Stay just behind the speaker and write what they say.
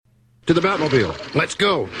To the Batmobile. Let's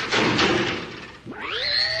go.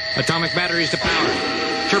 Atomic batteries to power.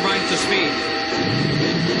 Turbines to speed.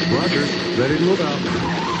 Roger. Ready to move out.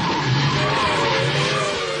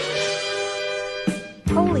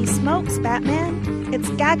 Holy smokes, Batman. It's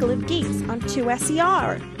Gaggle of Geeks on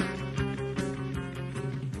 2SER.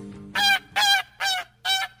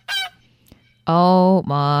 Oh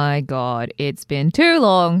my God, it's been too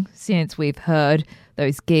long since we've heard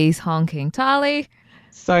those geese honking. Tali?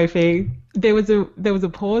 Sophie, there was a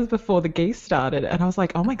pause before the geese started, and I was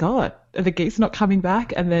like, oh my God, are the geese not coming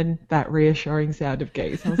back? And then that reassuring sound of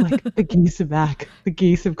geese. I was like, the geese are back. The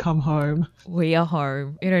geese have come home. We are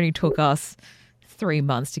home. It only took us 3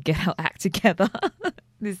 months to get our act together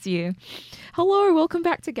this year. Hello, welcome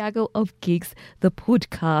back to Gaggle of Geeks, the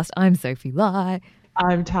podcast. I'm Sophie Lai.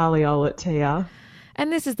 I'm Tali Olatia.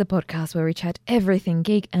 And this is the podcast where we chat everything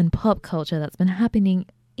geek and pop culture that's been happening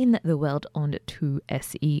in the world on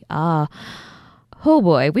 2SER. Oh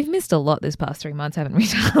boy, we've missed a lot this past 3 months, haven't we,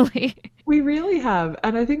 Tali? We really have.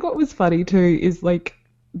 And I think what was funny too is like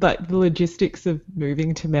the logistics of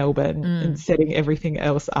moving to Melbourne and setting everything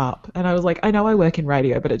else up. And I was like, I know I work in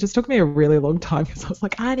radio, but it just took me a really long time because I was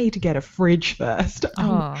like, I need to get a fridge first.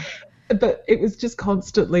 But it was just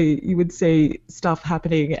constantly, you would see stuff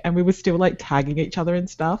happening and we were still like tagging each other and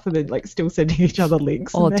stuff and then like still sending each other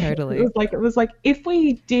links. Oh, totally. It was like if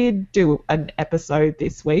we did do an episode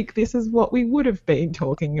this week, this is what we would have been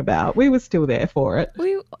talking about. We were still there for it.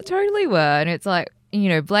 We totally were. And it's like, you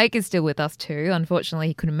know, Blake is still with us too. Unfortunately,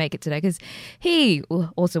 he couldn't make it today because he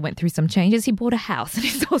also went through some changes. He bought a house and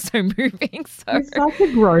he's also moving. So he's such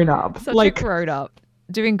a grown-up.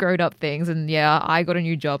 Doing grown-up things. And yeah, I got a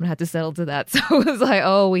new job and had to settle to that. So it was like,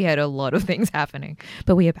 oh, we had a lot of things happening.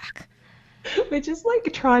 But we are back. We're just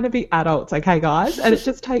like trying to be adults, okay, guys? And it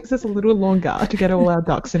just takes us a little longer to get all our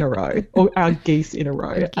ducks in a row, or our geese in a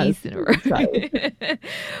row.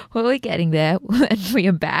 Well, we're getting there. And we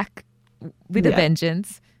are back with a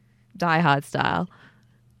vengeance, Die Hard style.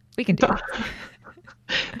 We can do it.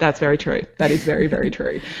 That's very true. That is very, very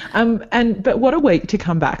true. But what a week to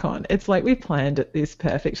come back on. It's like we planned this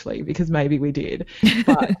perfectly because maybe we did.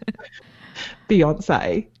 But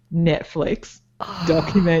Beyonce, Netflix,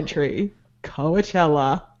 documentary,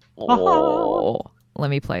 Coachella. Let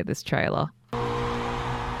me play this trailer.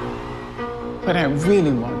 What I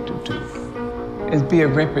really want to do is be a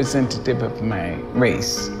representative of my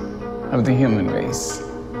race, of the human race.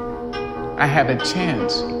 I have a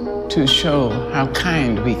chance to show how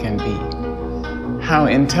kind we can be, how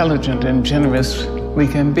intelligent and generous we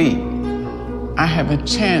can be. I have a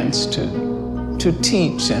chance to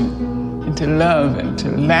teach and to love and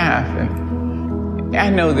to laugh. And I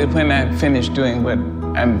know that when I finish doing what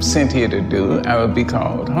I'm sent here to do, I will be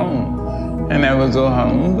called home. And I will go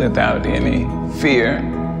home without any fear,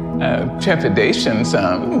 trepidation,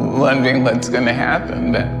 some, wondering what's going to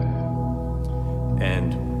happen.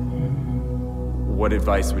 And what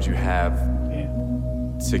advice would you have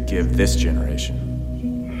to give this generation?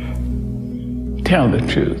 Tell the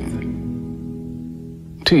truth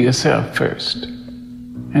to yourself first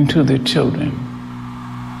and to the children.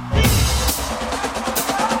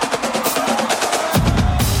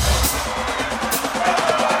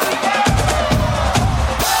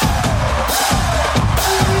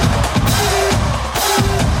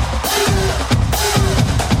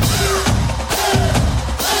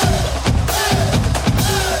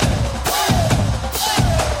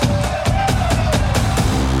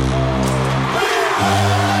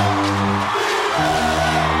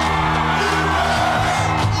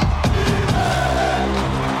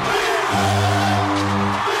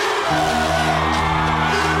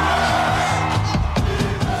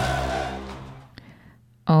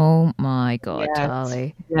 Oh my God,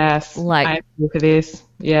 Tali. Yes. Like, I'm here for this.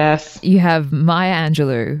 Yes. You have Maya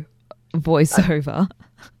Angelou voiceover.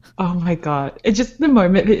 Oh my God. It's just the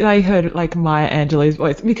moment that I heard like Maya Angelou's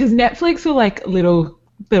voice, because Netflix were like little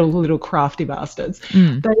crafty bastards.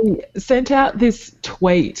 They sent out this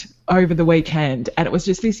tweet over the weekend and it was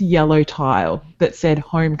just this yellow tile that said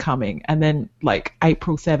Homecoming and then like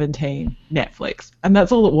April 17 Netflix. And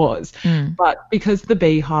that's all it was. But because the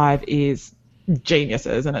Beehive is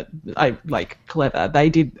geniuses and I like clever, they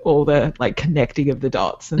did all the like connecting of the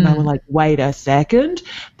dots and they were like, wait a second,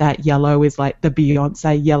 that yellow is like the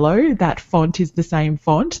Beyonce yellow, that font is the same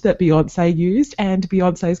font that Beyonce used and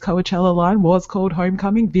Beyonce's Coachella line was called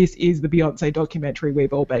Homecoming. This is the Beyonce documentary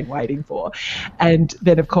we've all been waiting for. And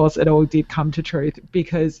then of course it all did come to truth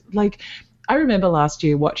because like I remember last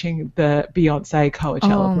year watching the Beyonce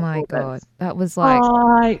Coachella. Oh my God, that was like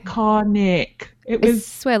iconic. It was. I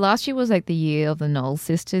swear, last year was like the year of the Knowles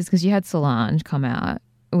sisters because you had Solange come out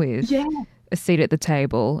with Yeah. A Seat at the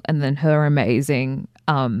Table and then her amazing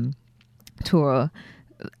tour.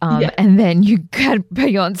 And then you got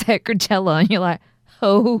Beyonce at Coachella and you're like,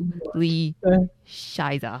 holy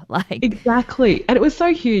shiza. Like, Exactly. And it was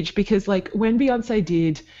so huge because, like, when Beyonce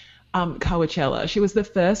did Coachella, she was the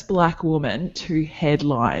first Black woman to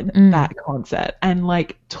headline that concert and,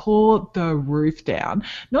 like, tore the roof down.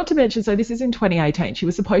 Not to mention, so this is in 2018. She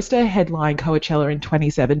was supposed to headline Coachella in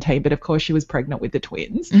 2017, but of course she was pregnant with the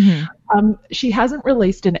twins. She hasn't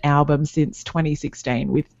released an album since 2016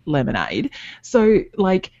 with Lemonade. So,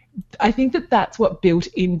 like, I think that that's what built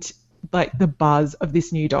into, like, the buzz of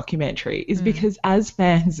this new documentary is because as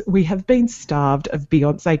fans, we have been starved of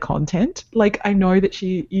Beyonce content. Like, I know that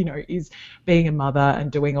she, you know, is being a mother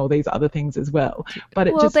and doing all these other things as well. But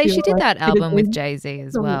it just feels she did like that it has album with been Jay-Z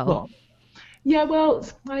as so well. long. Yeah, well,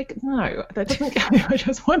 like, no, that doesn't. I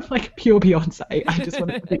just want, like, pure Beyonce. I just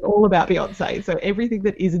want it to be all about Beyonce. So everything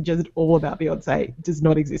that isn't just all about Beyonce does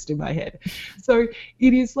not exist in my head. So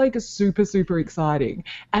it is, like, a super, super exciting.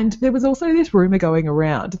 And there was also this rumor going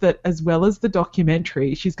around that as well as the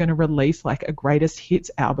documentary, she's going to release, like, a greatest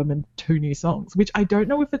hits album and 2 new songs, which I don't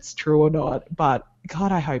know if it's true or not, but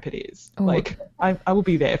God, I hope it is. Oh. Like, I will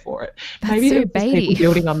be there for it. That's Maybe so it was people baity.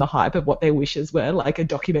 building on the hype of what their wishes were. Like, a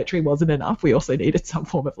documentary wasn't enough. We also needed some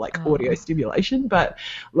form of, like, audio stimulation. But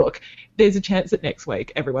look, there's a chance that next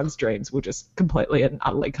week everyone's dreams will just completely and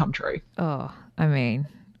utterly come true. Oh, I mean,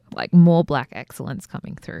 like, more Black excellence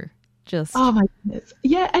coming through. Just Oh my goodness.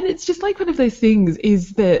 Yeah, and it's just like one of those things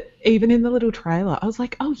is that even in the little trailer, I was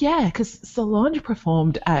like, oh yeah, because Solange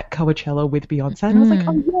performed at Coachella with Beyonce, and I was like,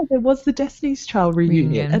 oh yeah, there was the Destiny's Child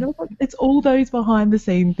reunion. And I was like, it's all those behind the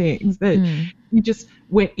scene things that you just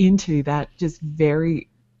went into that just very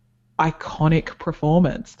iconic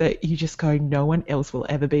performance that you just go, no one else will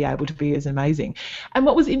ever be able to be as amazing. And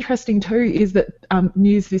what was interesting too is that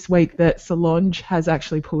news this week that Solange has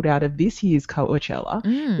actually pulled out of this year's Coachella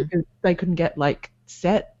because they couldn't get, like,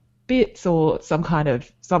 set bits or some kind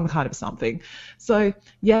of something. So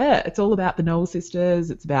yeah, it's all about the Knoll sisters.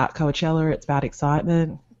 It's about Coachella. It's about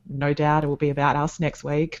excitement. No doubt it will be about us next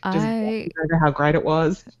week. Just know how great it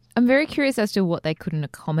was. I'm very curious as to what they couldn't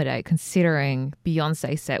accommodate, considering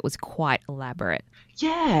Beyonce's set was quite elaborate.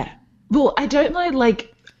 Yeah. Well, I don't know,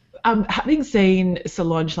 like, having seen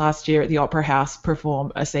Solange last year at the Opera House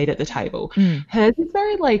perform A Seat at the Table, hers is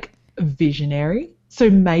very, like, visionary. So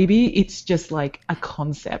maybe it's just, like, a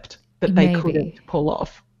concept that they couldn't pull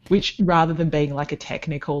off, which rather than being, like, a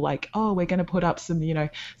technical, like, oh, we're going to put up some, you know,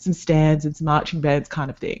 some stands and some marching bands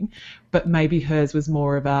kind of thing. But maybe hers was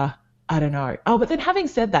more of a, I don't know. Oh, but then having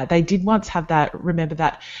said that, they did once have that, remember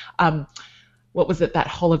that, what was it, that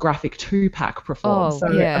holographic 2-pack perform. So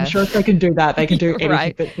I'm sure if they can do that, they can do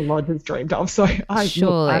anything that Solange has dreamed of. So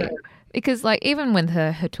surely. Because, like, even with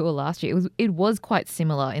her tour last year, it was quite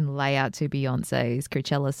similar in layout to Beyonce's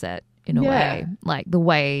Coachella set in a way. Like, the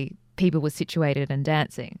way people were situated and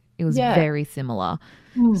dancing. It was very similar.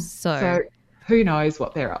 So who knows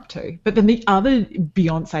what they're up to. But then the other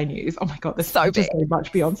Beyonce news, oh my God, there's so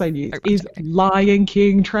much Beyonce news, is Lion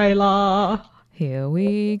King trailer. Here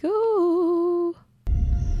we go.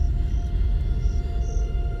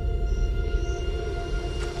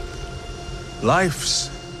 Life's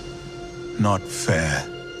not fair,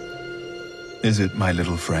 is it, my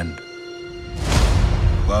little friend?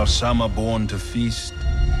 While some are born to feast,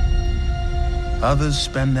 others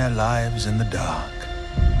spend their lives in the dark.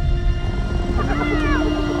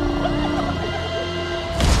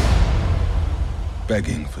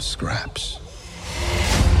 Begging for scraps.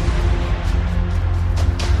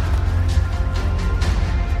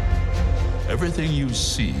 Everything you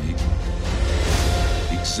see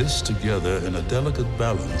exists together in a delicate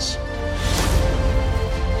balance.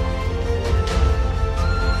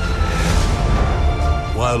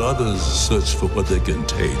 While others search for what they can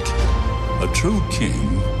take, a true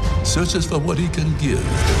king searches for what he can give.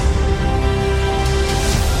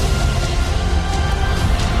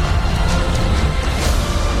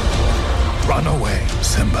 Run away,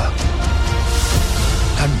 Simba,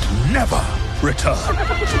 and never return.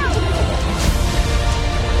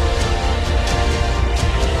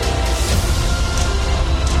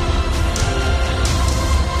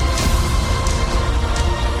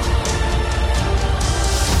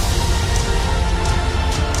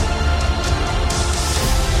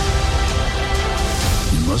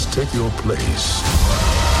 You must take your place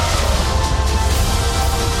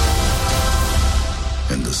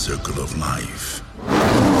in the circle of life.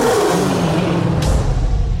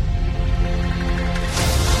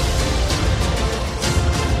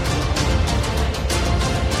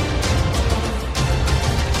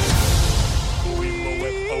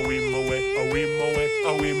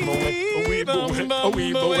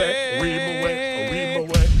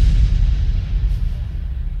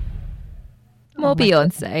 More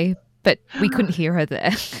Beyonce, but we couldn't hear her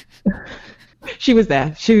there. She was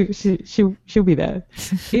there. She'll be there.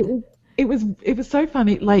 It was so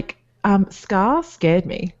funny. Like, Scar scared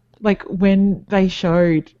me. Like, when they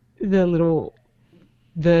showed the little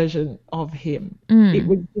version of him, it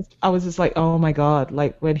was just, I was just like, oh my God,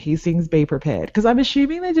 like when he sings Be Prepared, because I'm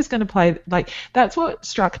assuming they're just going to play, like, that's what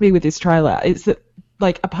struck me with this trailer, is that,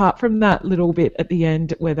 like, apart from that little bit at the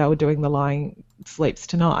end where they were doing the Lion Sleeps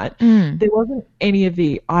Tonight, there wasn't any of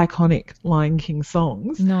the iconic Lion King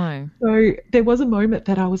songs. No. So there was a moment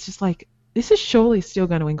that I was just like, this is surely still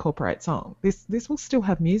going to incorporate song. This will still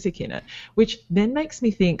have music in it, which then makes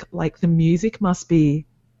me think, like, the music must be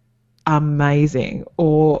amazing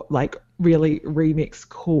or, like, really remix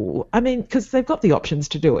cool. I mean, because they've got the options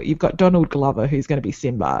to do it. You've got Donald Glover, who's going to be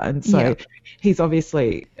Simba, and so he's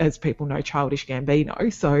obviously, as people know, Childish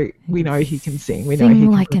Gambino, so we know he can sing. We know he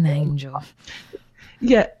can like an angel.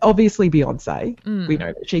 Yeah, obviously Beyonce. We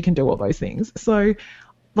know that she can do all those things. So,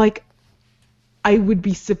 like, I would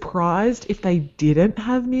be surprised if they didn't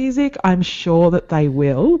have music. I'm sure that they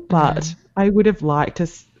will, but I would have liked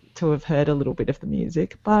to have heard a little bit of the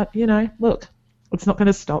music. But, you know, look, it's not going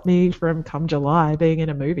to stop me from come July being in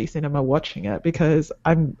a movie cinema watching it, because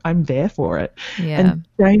I'm there for it. Yeah. And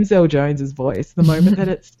James L. Jones's voice, the moment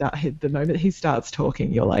that the moment he starts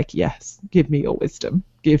talking, you're like, yes, give me your wisdom.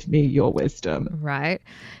 Give me your wisdom. Right.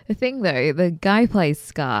 The thing though, the guy who plays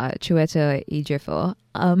Scar, Chiwetel Ejiofor,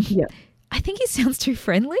 I think he sounds too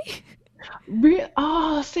friendly.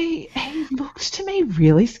 See, he looks to me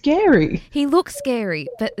really scary. He looks scary,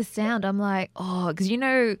 but the sound, I'm like, because you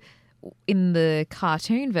know, in the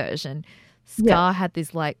cartoon version, Scar had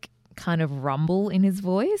this like kind of rumble in his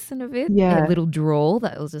voice and a little drawl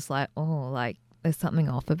that was just like, like there's something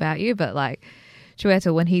off about you. But like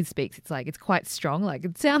Chiwetel, when he speaks, it's like, it's quite strong. Like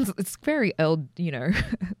it's very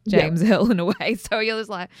James L in a way. So you're just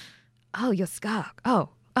like, oh, you're Scar. Oh,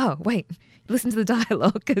 wait, listen to the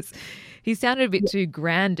dialogue, because he sounded a bit too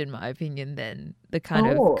grand, in my opinion, than the kind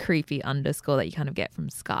of creepy underscore that you kind of get from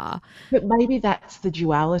Scar. But maybe that's the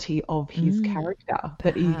duality of his character,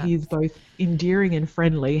 that he is both endearing and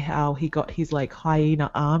friendly, how he got his like hyena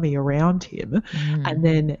army around him, and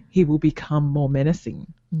then he will become more menacing.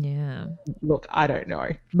 Yeah. Look, I don't know.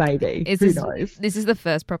 Maybe. Who knows? This is the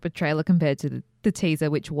first proper trailer compared to the teaser,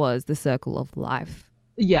 which was The Circle of Life.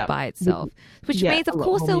 By itself, which means of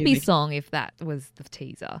course there'll be song if that was the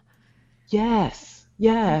teaser. Yes,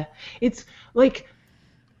 yeah. It's like,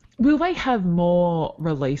 will they have more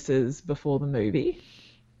releases before the movie?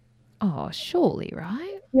 Oh, surely,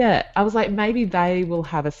 right? Yeah, I was like, maybe they will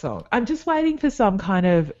have a song. I'm just waiting for some kind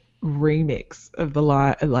of remix of the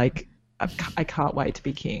line, like, I Can't Wait to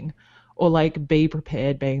Be King, or like Be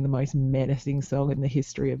Prepared being the most menacing song in the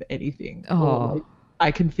history of anything. Or like, I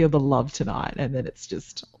Can Feel the Love Tonight, and then it's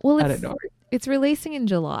just, I don't know. It's releasing in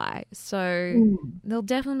July, so there'll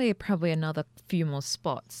definitely be probably another few more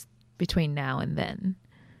spots between now and then.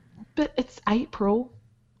 But it's April,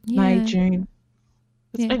 May, June.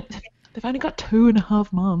 They've only got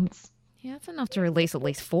 2.5 months. Yeah, that's enough to release at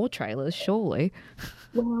least 4 trailers, surely.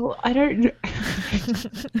 Well, I don't.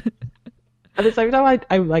 At the same time,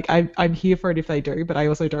 I'm here for it if they do, but I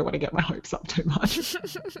also don't want to get my hopes up too much.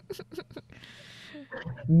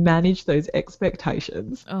 Manage those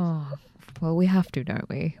expectations. Oh, well, we have to, don't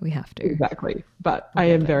we? We have to. Exactly. But I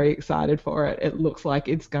am very excited for it. It looks like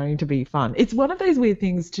it's going to be fun. It's one of those weird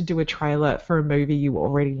things to do a trailer for a movie you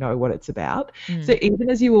already know what it's about. So even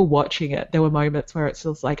as you were watching it, there were moments where it's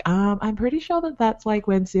just like, I'm pretty sure that that's like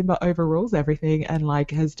when Simba overrules everything and like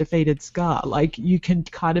has defeated Scar. Like, you can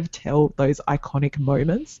kind of tell those iconic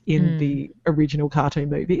moments in the original cartoon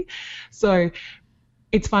movie. So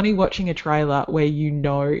it's funny watching a trailer where you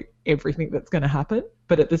know everything that's going to happen,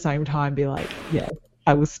 but at the same time be like, yeah,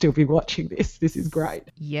 I will still be watching this. This is great.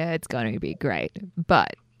 Yeah, it's going to be great.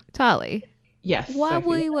 But, Tali. Yes. While Sophie.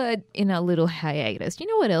 we were in a little hiatus, do you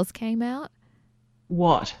know what else came out?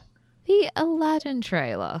 What? The Aladdin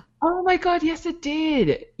trailer. Oh my God, yes it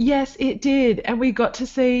did. Yes, it did. And we got to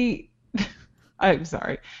see, I'm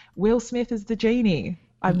sorry, Will Smith as the genie.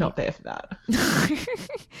 I'm not there for that.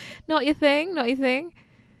 Not your thing? Not your thing?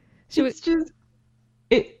 It's just,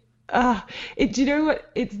 do you know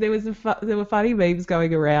what? There were funny memes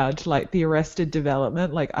going around, like the Arrested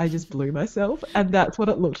Development. Like, I just blew myself, and that's what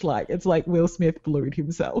it looked like. It's like Will Smith blew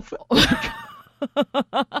himself.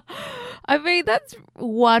 I mean, that's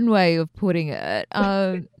one way of putting it.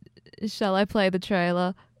 Shall I play the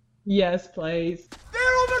trailer? Yes, please. They're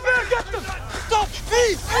over there! Get them! Stop!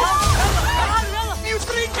 Please! You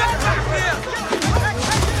three!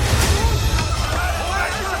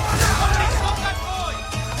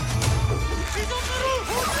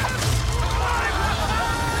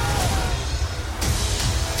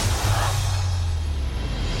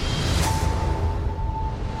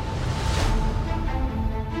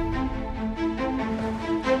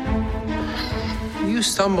 You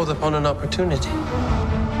stumbled upon an opportunity.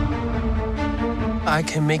 I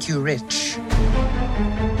can make you rich.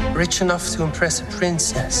 Rich enough to impress a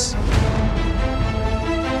princess.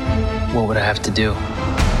 What would I have to do?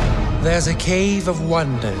 There's a cave of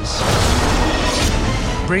wonders.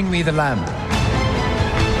 Bring me the lamp.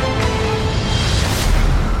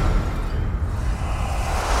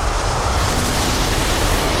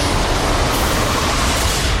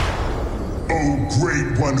 O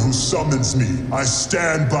great one who summons me, I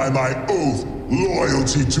stand by my oath,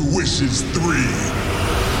 loyalty to wishes 3.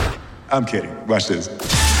 I'm kidding. Watch this.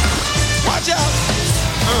 Watch out!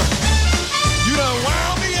 You done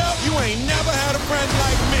wound me up. You ain't never had a friend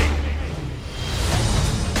like me.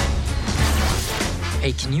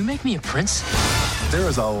 Hey, can you make me a prince? There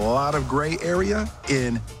is a lot of gray area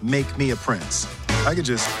in make me a prince. I could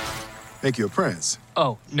just make you a prince.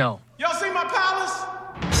 Oh, no. Y'all see my palace?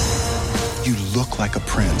 You look like a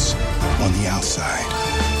prince on the outside,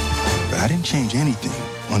 but I didn't change anything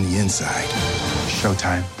on the inside.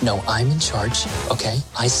 Showtime. No, I'm in charge, okay?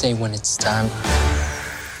 I say when it's time.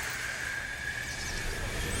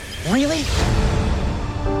 Really?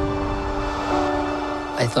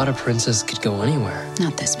 I thought a princess could go anywhere.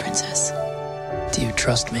 Not this princess. Do you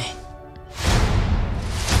trust me?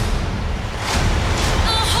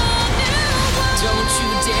 Don't you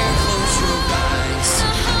dare close your eyes.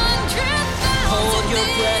 Hold your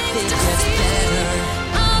breath, it gets better.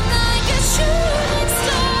 I'm like a shooting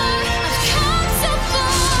star. I've come so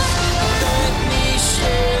far. Let me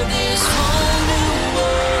share this whole new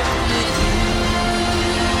world with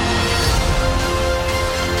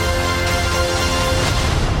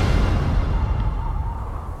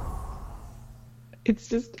It's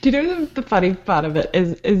just, do you know the funny part of it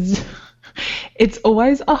is it's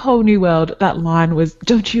always a whole new world. That line was,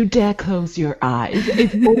 don't you dare close your eyes.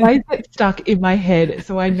 It's always stuck in my head.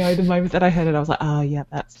 So I know the moment that I heard it, I was like, oh yeah,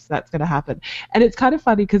 that's going to happen. And it's kind of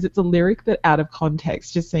funny because it's a lyric that out of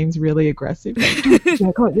context just seems really aggressive. Like, don't you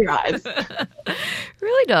dare close your eyes.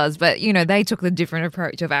 Really does. But, you know, they took the different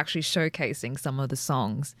approach of actually showcasing some of the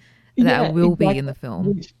songs that will be in the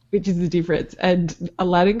film. Which is the difference. And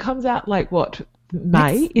Aladdin comes out like what?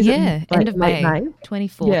 May? Is it end of May.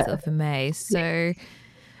 24th of Yeah. May. So it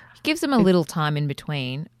gives them a little time in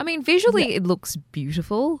between. I mean, visually it looks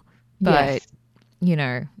beautiful, but, you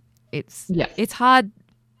know, it's hard.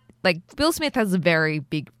 Like, Will Smith has a very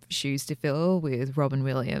big shoes to fill with Robin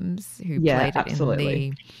Williams, who played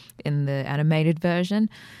it in the animated version.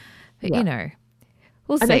 But, you know,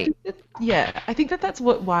 we'll see. I think that's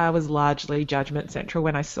why I was largely Judgment Central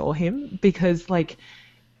when I saw him, because, like,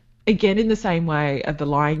 again, in the same way of The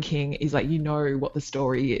Lion King, is like, you know what the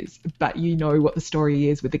story is, but you know what the story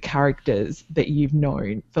is with the characters that you've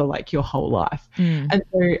known for like your whole life. And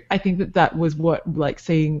so I think that was what, like,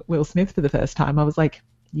 seeing Will Smith for the first time, I was like,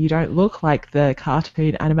 you don't look like the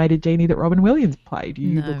cartoon animated genie that Robin Williams played.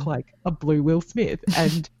 You look like a blue Will Smith.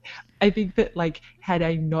 And I think that, like, had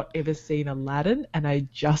I not ever seen Aladdin and I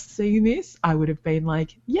just seen this, I would have been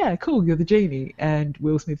like, yeah, cool, you're the genie and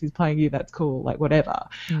Will Smith is playing you, that's cool, like, whatever.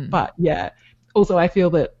 But yeah, also I feel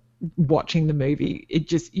that watching the movie,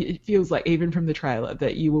 it feels like, even from the trailer,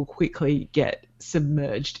 that you will quickly get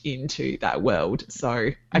submerged into that world.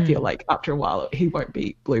 So I feel like after a while he won't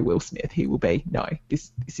be blue Will Smith, he will be, no,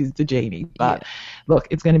 this is the genie. But look,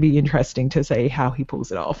 it's going to be interesting to see how he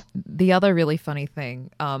pulls it off. The other really funny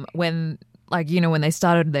thing, when, like, you know, when they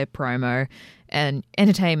started their promo, and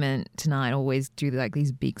Entertainment Tonight always do like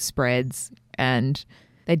these big spreads, and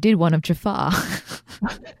they did one of Jafar.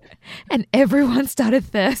 And everyone started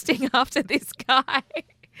thirsting after this guy.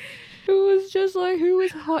 It was just like, who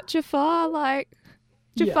is hot Jafar? Like,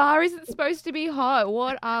 Jafar isn't supposed to be hot.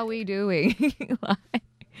 What are we doing? Like,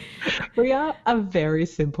 we are a very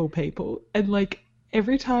simple people. And, like,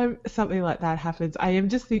 every time something like that happens, I've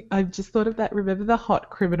just thought of that. Remember the hot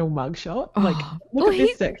criminal mugshot? Like, look at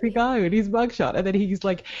this sexy guy in his mugshot. And then he's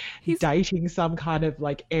dating some kind of,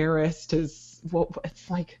 like, heiress to what it's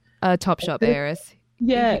like a Topshop heiress.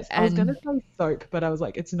 Yes, I was going to say soap, but I was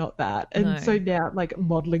like, it's not that. And so now, like,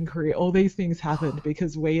 modelling career, all these things happened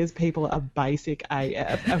because we as people are basic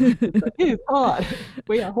AF. And we're just like, he's hot.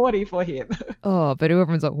 We are horny for him. Oh, but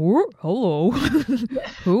everyone's like, hello.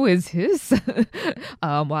 Who is this?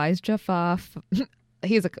 Why is Jafar...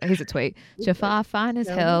 Here's a tweet. Jafar fine as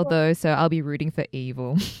hell though, so I'll be rooting for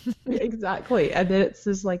evil. Exactly. And then it's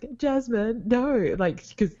just like, Jasmine, no. Like,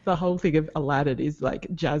 because the whole thing of Aladdin is like,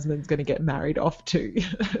 Jasmine's going to get married off to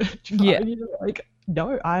Jafar. And you're like,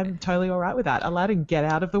 no, I'm totally all right with that. Aladdin, get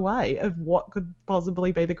out of the way of what could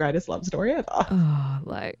possibly be the greatest love story ever. Oh,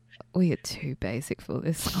 like, we are too basic for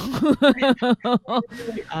this.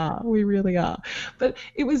 We really are. But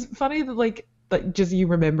it was funny that like just you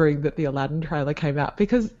remembering that the Aladdin trailer came out,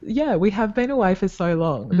 because we have been away for so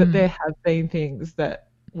long that there have been things that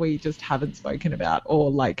we just haven't spoken about, or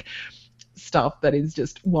like stuff that is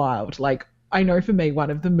just wild. Like, I know for me, one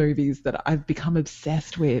of the movies that I've become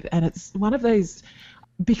obsessed with, and it's one of those,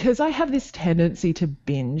 because I have this tendency to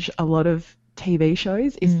binge a lot of TV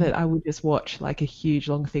shows, is that I would just watch like a huge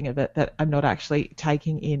long thing of it that I'm not actually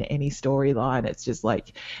taking in any storyline. It's just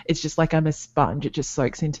like I'm a sponge. It just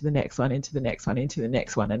soaks into the next one, into the next one, into the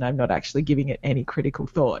next one, and I'm not actually giving it any critical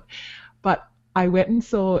thought. But I went and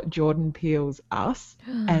saw Jordan Peele's Us,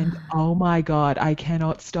 and oh my God, I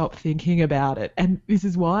cannot stop thinking about it. And this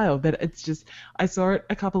is wild that it's just, I saw it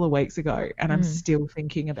a couple of weeks ago and I'm still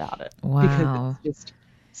thinking about it. Wow. Because it's just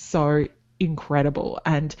so incredible.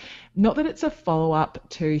 And not that it's a follow-up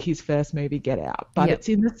to his first movie, Get Out, but it's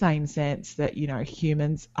in the same sense that, you know,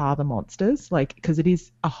 humans are the monsters, like, because it is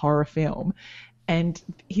a horror film, and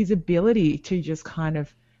his ability to just kind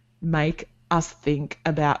of make us think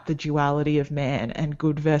about the duality of man and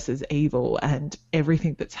good versus evil and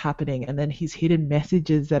everything that's happening, and then his hidden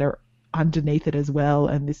messages that are underneath it as well,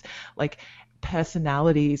 and this like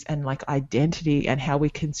personalities and like identity and how we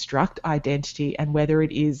construct identity, and whether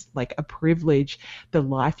it is like a privilege, the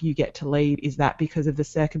life you get to lead, is that because of the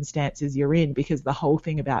circumstances you're in? Because the whole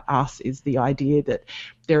thing about Us is the idea that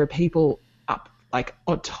there are people up like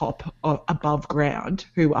on top of above ground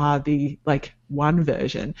who are the like one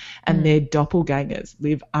version, and their doppelgangers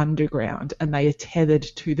live underground and they are tethered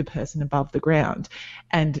to the person above the ground,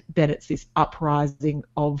 and then it's this uprising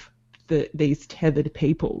of these tethered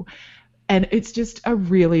people. And it's just a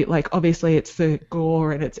really, like, obviously it's the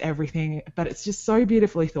gore and it's everything, but it's just so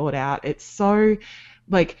beautifully thought out. It's so,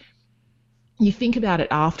 like, you think about it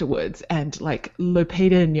afterwards, and, like,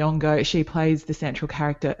 Lupita Nyong'o, she plays the central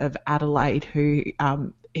character of Adelaide, who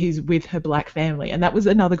is with her black family. And that was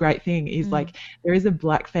another great thing, is, like, there is a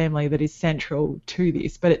black family that is central to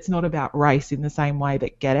this, but it's not about race in the same way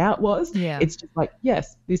that Get Out was. Yeah. It's just like,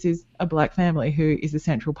 yes, this is a black family who is the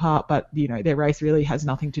central part, but, you know, their race really has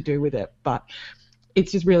nothing to do with it. But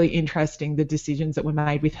it's just really interesting, the decisions that were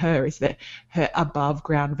made with her, is that her above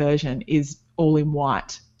ground version is all in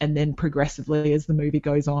white, and then progressively as the movie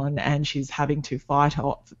goes on and she's having to fight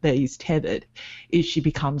off these tethered, is she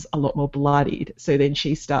becomes a lot more bloodied. So then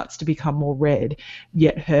she starts to become more red,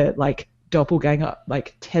 yet her like doppelganger,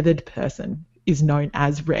 like tethered person, is known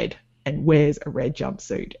as Red and wears a red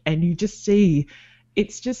jumpsuit. And you just see,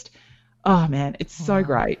 it's just, oh man, it's so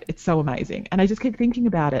great. It's so amazing. And I just keep thinking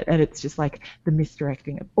about it, and it's just like the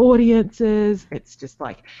misdirecting of audiences. It's just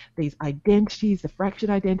like these identities, the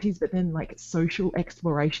fractured identities, but then like social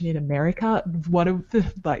exploration in America. One of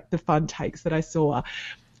the fun takes that I saw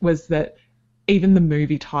was that even the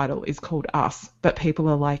movie title is called Us, but people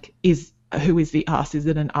are like, who is the us? Is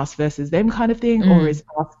it an us versus them kind of thing? Or is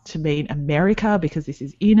us to mean America because this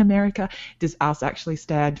is in America? Does us actually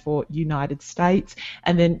stand for United States?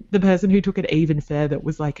 And then the person who took it even further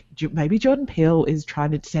was like, maybe Jordan Peele is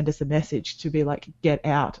trying to send us a message to be like, get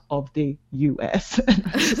out of the US. And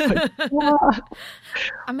I was just like, what?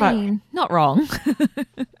 I mean, not wrong.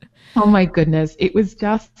 Oh my goodness. It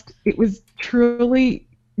was truly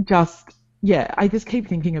just, yeah, I just keep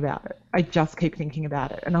thinking about it.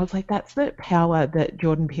 And I was like, that's the power that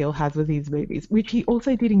Jordan Peele has with his movies, which he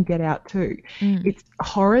also did in Get Out too. It's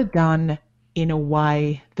horror done in a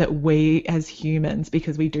way that we as humans,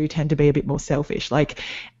 because we do tend to be a bit more selfish, like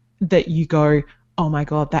that you go, oh my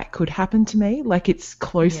God, that could happen to me. Like, it's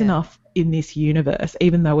close enough in this universe,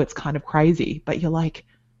 even though it's kind of crazy, but you're like,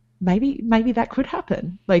 maybe that could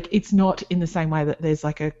happen. Like, it's not in the same way that there's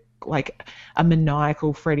like a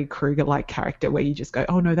maniacal Freddy Krueger like character where you just go,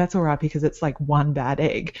 oh no, that's all right because it's like one bad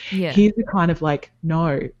egg. Yeah. Here's the kind of like,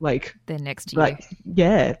 no, like they're next to like, you.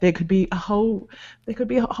 Yeah, there could be a whole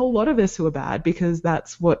lot of us who are bad, because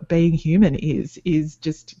that's what being human is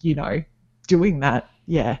just, you know, doing that.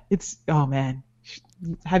 Yeah, it's, oh man,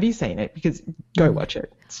 have you seen it? Because go watch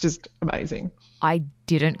it. It's just amazing. I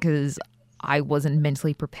didn't, because I wasn't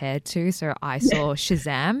mentally prepared to, so I saw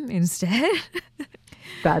Shazam instead.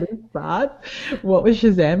 That is bad. What was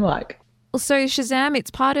Shazam like? So Shazam,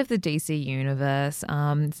 it's part of the DC universe.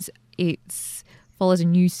 It follows a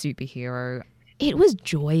new superhero. It was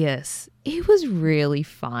joyous. It was really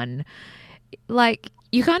fun. Like,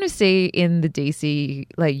 you kind of see in the DC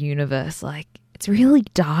like universe, like, it's really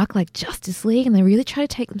dark, like Justice League, and they really try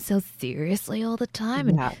to take themselves seriously all the time,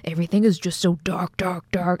 and everything is just so dark.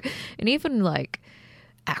 And even like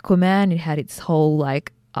Aquaman, it had its whole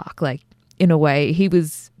like arc. Like in a way, he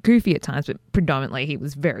was goofy at times, but predominantly he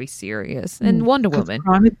was very serious. And Wonder Woman,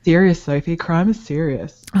 Crime is serious, Sophie. Crime is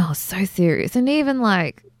serious. oh, so serious. And even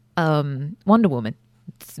like Wonder Woman,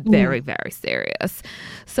 it's very, very serious.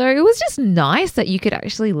 So it was just nice that you could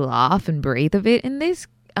actually laugh and breathe a bit in this.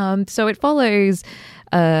 So it follows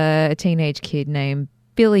a teenage kid named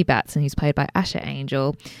Billy Batson, who's played by Asher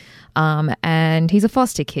Angel. And he's a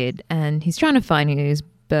foster kid, and he's trying to find his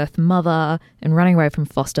birth mother and running away from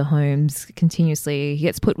foster homes continuously. He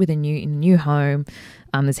gets put with in a new home.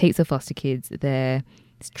 There's heaps of foster kids there.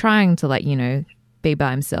 He's trying to, like, you know, be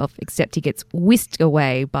by himself, except he gets whisked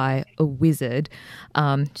away by a wizard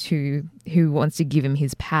who wants to give him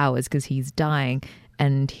his powers because he's dying,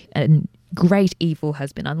 and great evil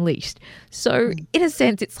has been unleashed. So in a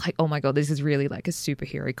sense, it's like, oh my God, this is really like a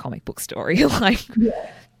superhero comic book story, like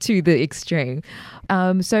to the extreme.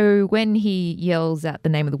 So when he yells out the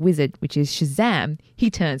name of the wizard, which is Shazam, he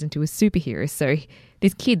turns into a superhero. So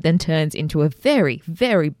this kid then turns into a very,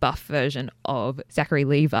 very buff version of Zachary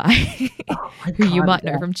Levi, who you might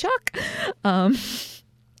know from Chuck.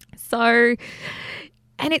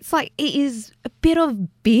 And it's like, it is a bit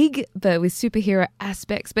of big, but with superhero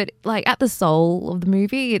aspects. But like at the soul of the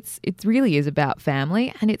movie, it really is about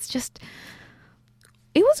family. And it's just,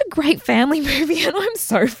 it was a great family movie, and I'm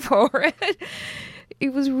so for it.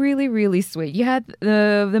 It was really, really sweet. You had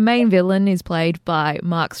the main villain is played by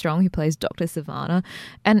Mark Strong, who plays Dr. Savannah.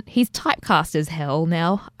 And he's typecast as hell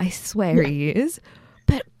now. I swear he is.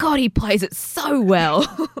 But God, he plays it so well.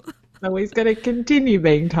 So he's going to continue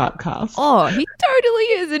being typecast. Oh, he totally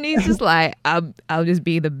is. And he's just like, I'll just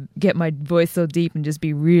get my voice so deep and just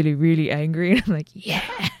be really, really angry. And I'm like, yeah.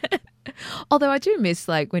 Although I do miss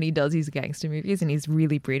like when he does his gangster movies and he's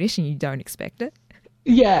really British and you don't expect it.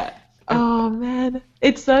 Yeah. Oh man,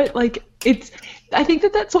 it's so like I think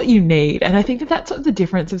that's what you need, and I think that's what the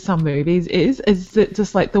difference of some movies is that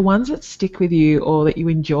just like the ones that stick with you or that you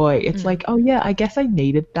enjoy. It's like, oh yeah, I guess I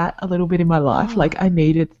needed that a little bit in my life. Like I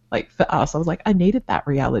needed, like for us, I was like, I needed that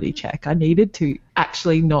reality check. I needed to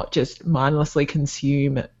actually not just mindlessly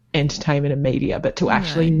consume entertainment and media, but to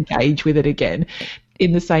actually engage with it again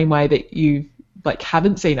in the same way that you like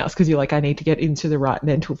haven't seen us because you're like, I need to get into the right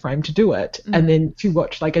mental frame to do it. And then to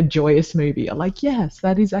watch like a joyous movie, you're like, yes,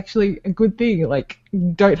 that is actually a good thing. Like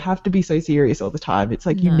you don't have to be so serious all the time. It's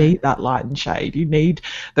like you need that light and shade. You need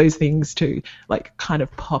those things to like kind of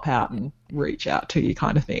pop out and reach out to you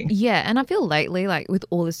kind of thing. Yeah, and I feel lately like with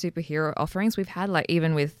all the superhero offerings we've had, like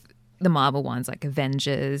even with the Marvel ones like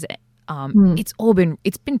Avengers,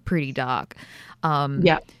 it's been pretty dark.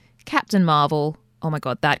 Captain Marvel, oh my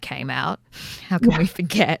God, that came out. How can we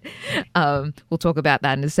forget? We'll talk about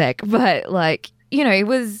that in a sec. But like, you know, it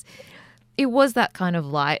was that kind of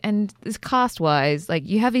light. And this cast-wise, like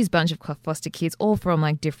you have these bunch of foster kids all from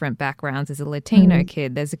like different backgrounds. There's a Latino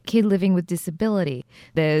kid. There's a kid living with disability.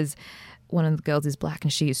 There's one of the girls is black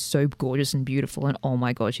and she is so gorgeous and beautiful. And oh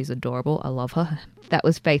my God, she's adorable. I love her. That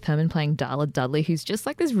was Faith Herman playing Darla Dudley, who's just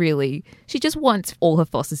like this really, she just wants all her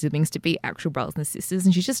foster siblings to be actual brothers and sisters.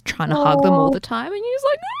 And she's just trying to hug them all the time. And you're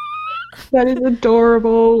like, ah! That is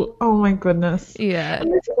adorable. Oh my goodness. Yeah.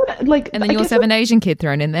 And then you also have an Asian kid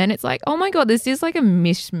thrown in there. And it's like, oh my God, this is like a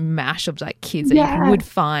mishmash of like kids that you would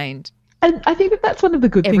find. And I think that's one of the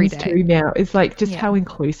good things too now is like just how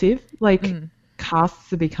inclusive like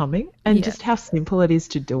casts are becoming and just how simple it is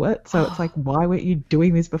to do it. So it's like, why weren't you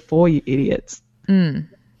doing this before, you idiots? And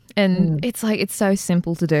it's like, it's so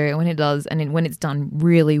simple to do when it does, and when it's done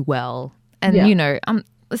really well. And you know,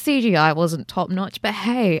 the CGI wasn't top notch, but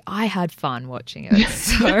hey, I had fun watching it.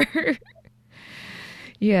 So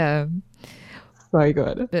yeah, so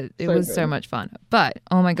good. But it was so much fun. But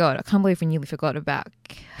oh my God, I can't believe we nearly forgot about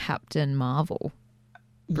Captain Marvel.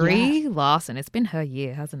 Brie Larson. It's been her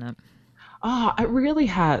year, hasn't it? Oh, it really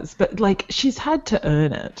has. But like, she's had to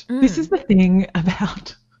earn it. This is the thing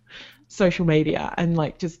about social media and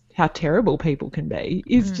like just how terrible people can be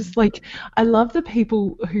is just like, I love the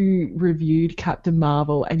people who reviewed Captain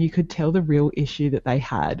Marvel and you could tell the real issue that they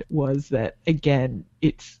had was that, again,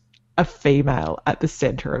 it's a female at the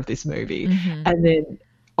center of this movie. And then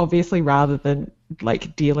obviously rather than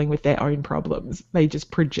like dealing with their own problems, they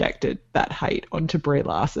just projected that hate onto Brie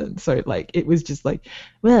Larson. So like, it was just like,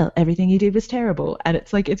 well, everything you did was terrible. And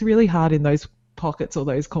it's like, it's really hard in those pockets or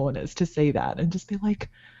those corners to see that and just be like,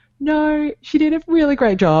 no, she did a really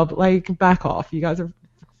great job. Like, back off. You guys are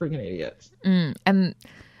freaking idiots. And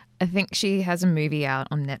I think she has a movie out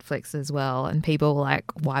on Netflix as well. And people were like,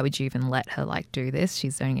 why would you even let her like do this?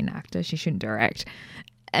 She's only an actor. She shouldn't direct.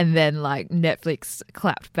 And then like Netflix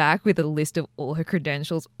clapped back with a list of all her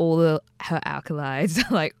credentials, her accolades,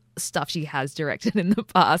 like stuff she has directed in the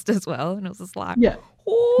past as well. And it was just like,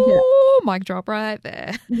 mic drop right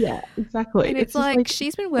there. Yeah, exactly. And it's like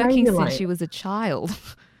she's been working since she was a child.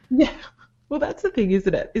 Yeah. Well, that's the thing,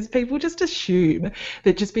 isn't it? Is people just assume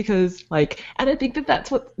that just because, like, and I think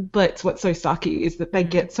that's what's so sucky is that they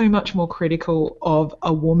get so much more critical of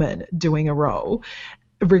a woman doing a role,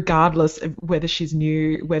 regardless of whether she's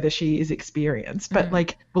new, whether she is experienced, but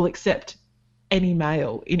like will accept any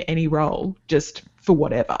male in any role just for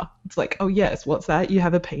whatever. It's like, oh yes, what's that? You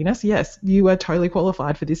have a penis? Yes, you are totally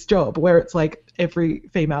qualified for this job. Where it's like every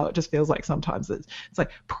female, it just feels like sometimes it's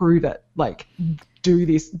like, prove it, like do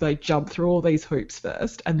this, like jump through all these hoops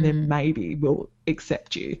first and then maybe we'll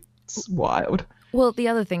accept you. It's wild. Well, the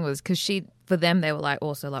other thing was because for them, they were like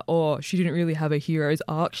also like, oh, she didn't really have a hero's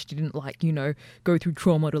arc. She didn't like, you know, go through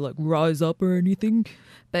trauma to like rise up or anything.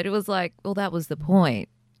 But it was like, well, that was the point.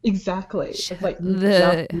 Exactly. It's like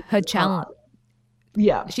her challenge.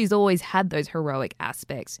 Yeah. She's always had those heroic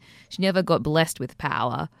aspects. She never got blessed with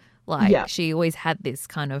power. Like she always had this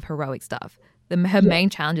kind of heroic stuff. Her main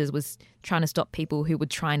challenges was trying to stop people who were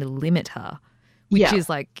trying to limit her, which is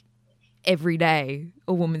like every day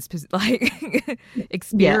a woman's like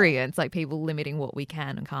experience, like people limiting what we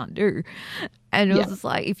can and can't do. And it was just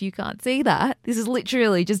like, if you can't see that, this is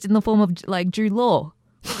literally just in the form of like Jude Law.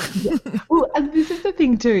 Well, and this is the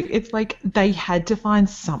thing too. It's like they had to find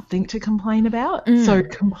something to complain about. So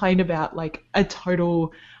complain about like a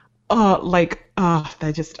total, I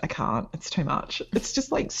can't. It's too much. It's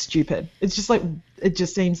just like stupid. It's just like, it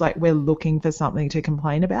just seems like we're looking for something to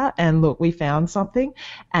complain about. And look, we found something.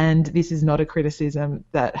 And this is not a criticism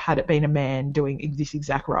that had it been a man doing this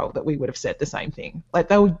exact role that we would have said the same thing. Like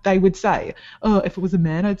they would say, oh, if it was a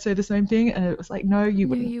man, I'd say the same thing. And it was like, no, you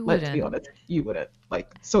wouldn't. You Let's wouldn't. be honest. You wouldn't.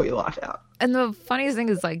 Like, sort your life out. And the funniest thing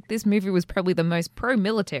is like this movie was probably the most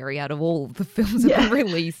pro-military out of all the films that were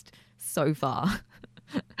released so far.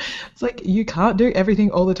 It's like you can't do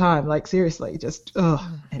everything all the time. Like seriously, just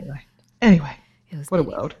anyway. What a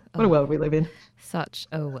world. What a world we live in. Such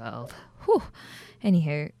a world. Whew.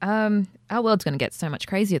 Anywho, our world's going to get so much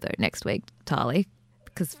crazier though next week, Tali,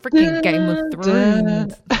 because freaking Game of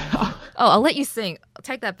Thrones. Oh, I'll let you sing. I'll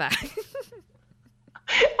take that back.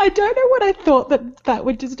 I don't know what I thought that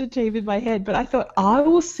would just achieve in my head, but I thought I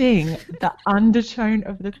will sing the undertone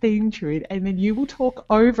of the theme tune and then you will talk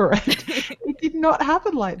over it. It did not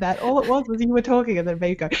happen like that. All it was you were talking and then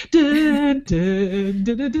me go dun, dun,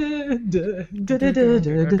 dun, dun, dun,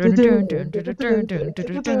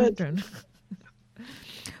 dun, dun.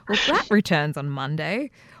 Well, that returns on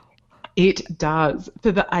Monday. It does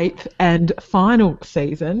for the 8th and final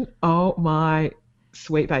season. Oh my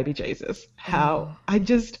sweet baby Jesus. How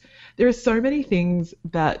there are so many things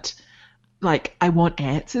that like I want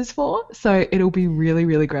answers for. So it'll be really,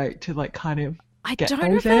 really great to like kind of I don't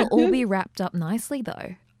know if it'll all be wrapped up nicely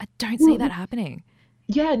though. I don't see that happening.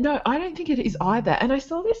 Yeah, no, I don't think it is either. And I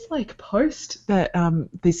saw this like post that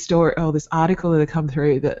this story or this article that had come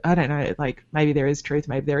through that I don't know, like maybe there is truth,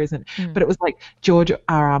 maybe there isn't. But it was like George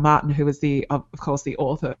R.R. Martin, who was of course the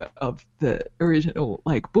author of the original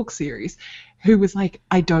like book series, who was like,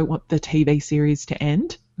 I don't want the TV series to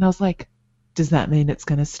end. And I was like, does that mean it's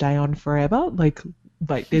going to stay on forever? Like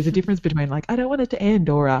there's a difference between like, I don't want it to end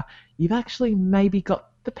or you've actually maybe got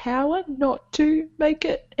the power not to make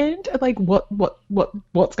it end. Like what's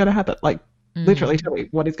going to happen? Like literally tell me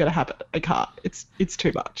what is going to happen. I can't. It's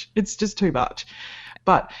too much. It's just too much.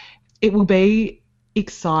 But it will be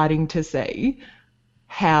exciting to see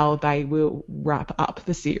how they will wrap up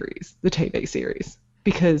the series, the TV series,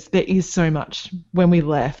 because there is so much. When we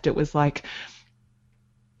left, it was like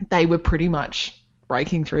they were pretty much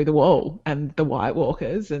breaking through the wall, and the White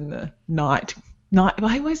Walkers and the Night.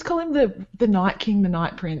 I always call him the Night King, the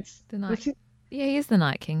Night Prince. Yeah, he is the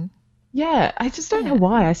Night King. Yeah, I just don't know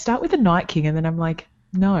why. I start with the Night King and then I'm like,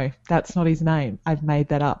 no, that's not his name. I've made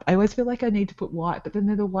that up. I always feel like I need to put White, but then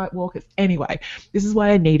they're the White Walkers. Anyway, this is why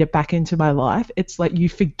I need it back into my life. It's like you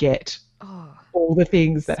forget all the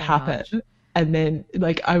things that happen. Much. And then,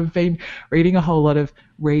 like, I've been reading a whole lot of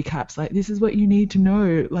recaps, like, this is what you need to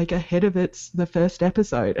know, like, ahead of the first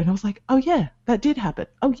episode. And I was like, oh, yeah, that did happen.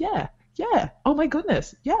 Oh, yeah. Yeah. Oh, my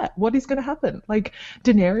goodness. Yeah. What is going to happen? Like,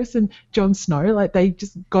 Daenerys and Jon Snow, like, they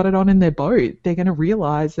just got it on in their boat. They're going to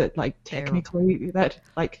realize that, like, technically that,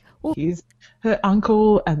 like, he's her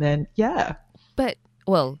uncle. And then, yeah. But,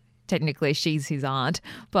 well, technically she's his aunt,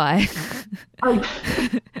 but...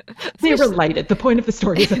 They're related. The point of the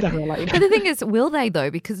story is that they're related. But the thing is, will they though?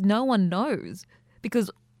 Because no one knows. Because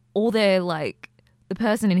all their like the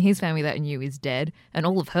person in his family that knew is dead, and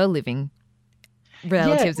all of her living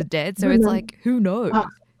relatives are dead. So it's like, who knows?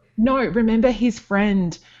 No, remember his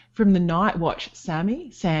friend from the Night Watch,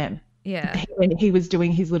 Sam? Yeah. When he was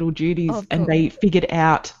doing his little duties, and they figured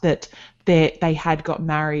out that they had got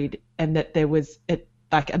married and that there was a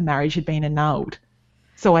marriage had been annulled.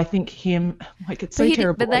 So I think it's so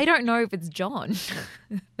terrible. But they don't know if it's John.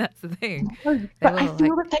 That's the thing. But I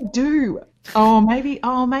feel that they do.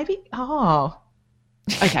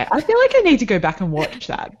 Okay, I feel like I need to go back and watch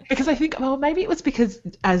that, because I think, maybe it was because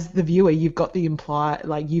as the viewer, you've got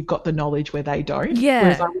you've got the knowledge where they don't. Yeah.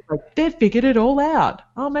 Whereas I was like, they've figured it all out.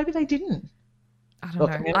 Oh, maybe they didn't. I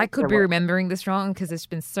don't know. I could be remembering this wrong because there's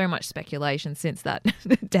been so much speculation since that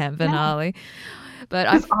damn finale. But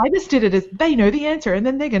I just did it as they know the answer and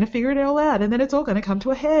then they're going to figure it all out and then it's all going to come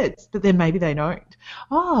to a head. But then maybe they don't.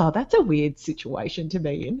 Oh, that's a weird situation to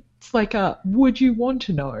be in. It's like, would you want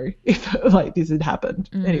to know if this had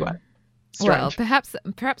happened? Anyway. Strange. Well,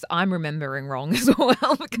 perhaps I'm remembering wrong as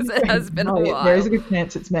well because it has been a while. There is a good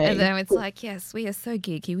chance it's me. And then it's like, yes, we are so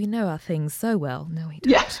geeky. We know our things so well. No, we don't.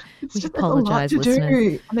 Yeah, we apologise,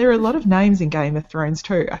 listeners. And there are a lot of names in Game of Thrones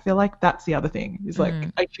too. I feel like that's the other thing. Is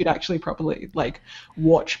I should actually probably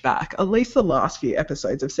watch back at least the last few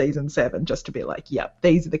episodes of season 7 just to be like, yep,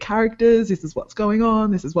 these are the characters. This is what's going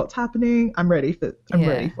on. This is what's happening. I'm ready for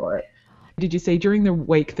it. Did you see during the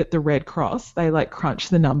week that the Red Cross, they crunch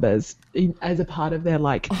the numbers as a part of their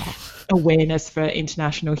awareness for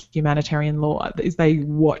international humanitarian law, is they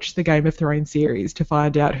watch the Game of Thrones series to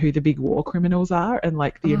find out who the big war criminals are and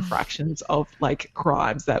the infractions of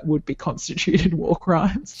crimes that would be constituted war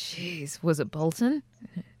crimes. Jeez, was it Bolton?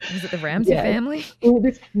 Was it the Ramsay family?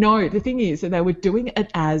 No, the thing is that they were doing it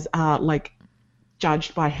as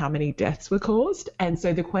judged by how many deaths were caused. And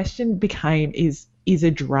so the question became, is a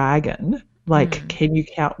dragon, can you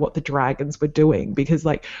count what the dragons were doing? Because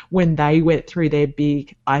when they went through their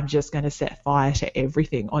big, I'm just going to set fire to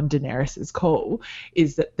everything on Daenerys's call,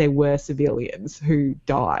 is that there were civilians who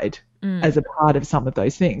died as a part of some of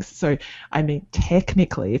those things. So, I mean,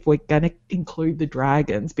 technically, if we're going to include the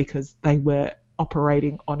dragons because they were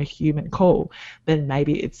operating on a human call, then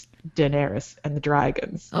maybe it's Daenerys and the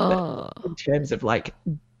dragons in terms of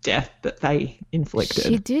death that they inflicted.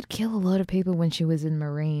 She did kill a lot of people when she was in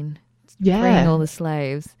Marine, freeing all the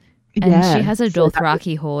slaves. And she has a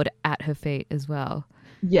Dothraki horde at her feet as well.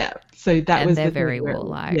 Yeah, so that was they're very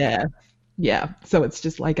warlike. Yeah. So it's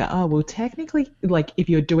just technically, if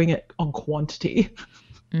you're doing it on quantity,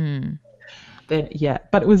 then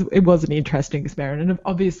but it was an interesting experiment and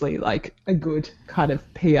obviously a good kind of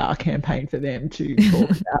PR campaign for them to talk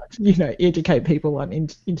about, educate people on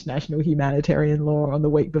international humanitarian law on the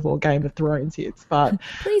week before Game of Thrones hits. But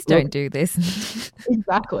please don't do this.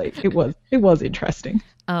 Exactly. It was interesting.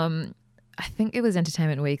 I think it was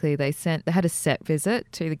Entertainment Weekly. They had a set visit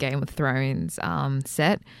to the Game of Thrones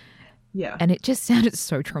set. Yeah. And it just sounded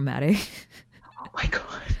so traumatic. Oh my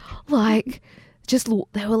God.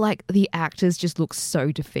 They were the actors just look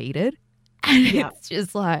so defeated. And it's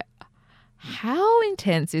just how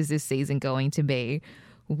intense is this season going to be?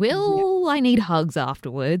 Will I need hugs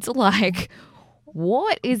afterwards?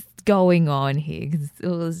 What is going on here? 'Cause it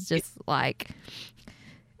was just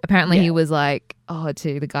apparently he was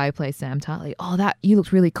to the guy who plays Sam Tartley, that you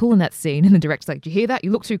looked really cool in that scene. And the director's like, "Do you hear that?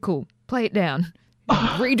 You look too cool. Play it down.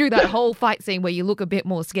 Redo that whole fight scene where you look a bit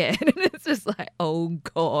more scared." And it's just oh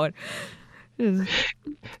God.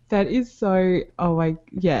 That is so.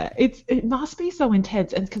 It must be so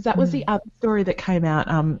intense, and because that was the other story that came out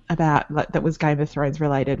about that was Game of Thrones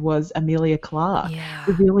related, was Emilia Clarke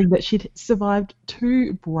revealing that she'd survived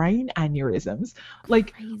 2 brain aneurysms,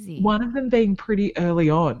 crazy. One of them being pretty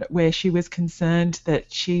early on, where she was concerned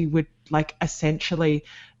that she would essentially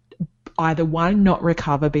either 1, not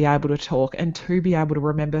recover, be able to talk, and 2, be able to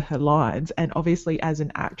remember her lines. And obviously as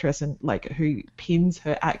an actress and who pins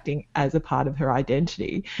her acting as a part of her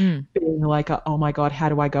identity, being oh my God, how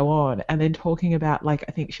do I go on? And then talking about I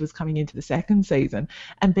think she was coming into the 2nd season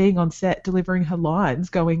and being on set delivering her lines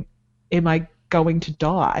going, am I going to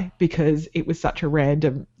die? Because it was such a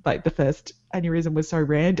random, the first aneurysm was so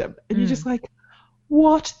random. And you're just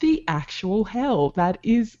what the actual hell? That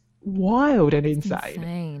is wild and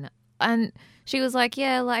insane. And she was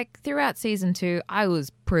throughout season 2, I was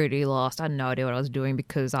pretty lost. I had no idea what I was doing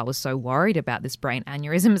because I was so worried about this brain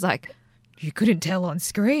aneurysm. It's you couldn't tell on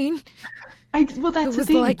screen. That's it was the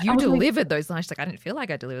thing. You delivered those lines. She's I didn't feel like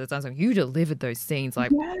I delivered those lines. You delivered those scenes.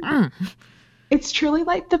 It's truly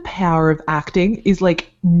the power of acting is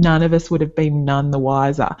none of us would have been none the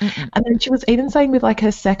wiser. And then she was even saying with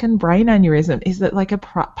her second brain aneurysm is that a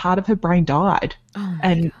part of her brain died. Oh my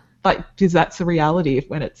and God. like, because that's the reality if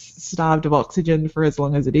when it's starved of oxygen for as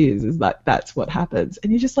long as it is that that's what happens.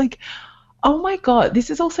 And you're just like, oh my God, this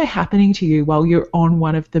is also happening to you while you're on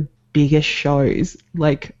one of the biggest shows,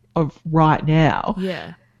 like, of right now.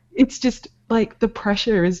 Yeah. It's just like the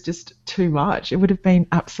pressure is just too much. It would have been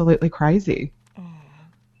absolutely crazy.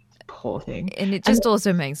 Poor thing. And it just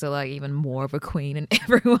also makes her like even more of a queen in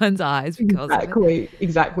everyone's eyes because of it.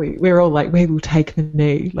 Exactly. We're all like, we will take the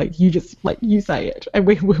knee. Like, you just, like, you say it and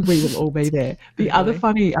we will all be there. The other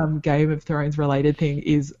funny Game of Thrones related thing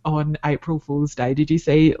is on April Fool's Day. Did you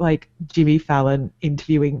see like Jimmy Fallon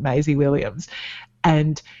interviewing Maisie Williams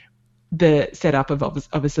and the setup of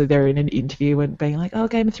obviously they're in an interview and being like, oh,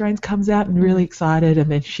 Game of Thrones comes out and really excited,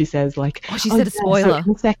 and then she says like, she said a spoiler.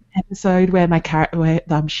 So the second episode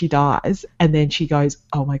where she dies, and then she goes,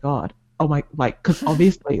 oh my God, like, because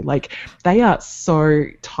obviously like they are so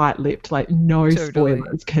tight-lipped, like no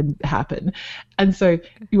spoilers can happen, and so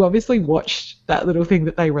you obviously watched that little thing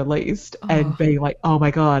that they released and being like, oh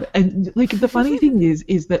my God, and like the funny thing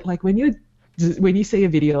is that like when you see a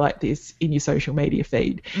video like this in your social media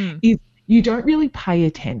feed, is you don't really pay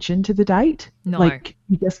attention to the date. No. Like,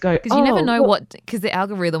 you just go, because you never know because the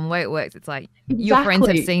algorithm, the way it works, it's like your friends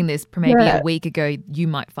have seen this maybe a week ago, you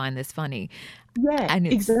might find this funny. Yeah, and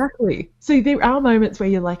exactly. So there are moments where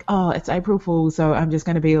you're like, oh, it's April Fool's, so I'm just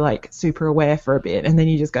going to be like super aware for a bit. And then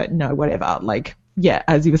you just go, no, whatever. Like, yeah,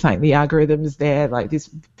 as you were saying, the algorithm is there. Like, this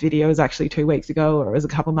video is actually 2 weeks ago, or it was a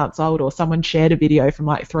couple months old, or someone shared a video from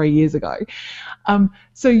like 3 years ago.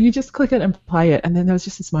 So you just click it and play it. And then there was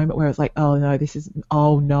just this moment where it's like, oh no, and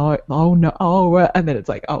then it's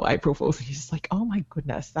like, oh, April Fool's. And you're just like, oh my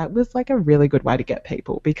goodness, that was like a really good way to get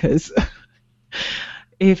people, because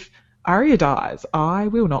if Arya dies, I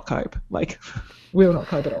will not cope. Like, will not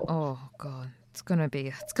cope at all. Oh God. It's gonna be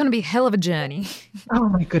a hell of a journey. Oh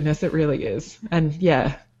my goodness, it really is. And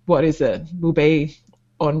yeah, what is it? We'll be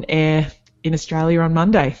on air in Australia on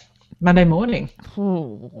Monday morning.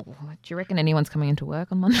 Oh, do you reckon anyone's coming into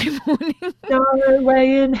work on Monday morning? No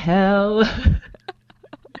way in hell.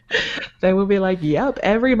 They will be like, yep,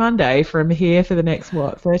 every Monday from here for the next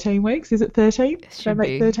 13 weeks? Is it 13? Should I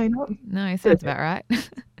make 13 up? No, sounds about right.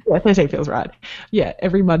 Yeah, 13 feels right. Yeah,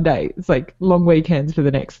 every Monday. It's like long weekends for the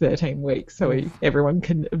next 13 weeks so everyone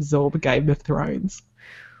can absorb Game of Thrones.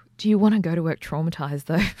 Do you want to go to work traumatized,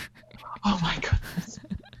 though? Oh, my goodness.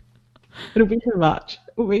 It'll be too much.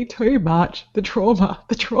 It'll be too much. The trauma.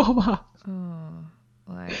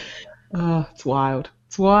 Oh, it's wild.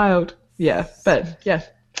 It's wild. Yeah, but yeah,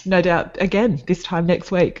 no doubt, again, this time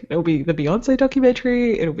next week, it'll be the Beyonce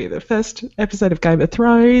documentary. It'll be the first episode of Game of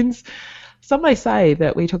Thrones. Some may say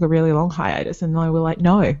that we took a really long hiatus, and they were like,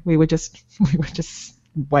 no, we were just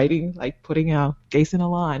waiting, like putting our geese in a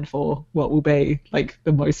line for what will be like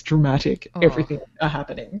the most dramatic everything are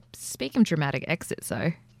happening. Speaking of dramatic exits,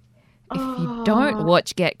 though, if you don't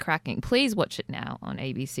watch Get Cracking, please watch it now on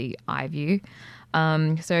ABC iView.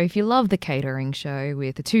 So if you love the catering show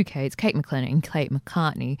with the two Kates, Kate McLennan and Kate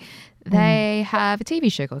McCartney, they have a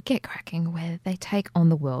TV show called Get Cracking where they take on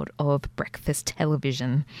the world of breakfast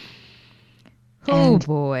television. Oh,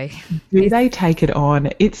 boy. Do they take it on?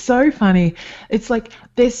 It's so funny. It's like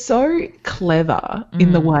they're so clever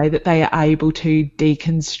in the way that they are able to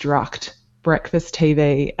deconstruct breakfast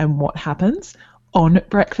TV and what happens on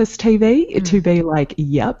breakfast TV to be like,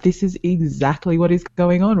 yep, this is exactly what is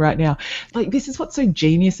going on right now. Like, this is what's so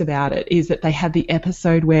genius about it, is that they had the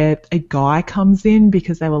episode where a guy comes in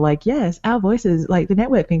because they were like, yes, our voices, like the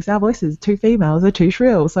network thinks our voices, two females are too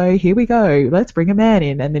shrill. So here we go. Let's bring a man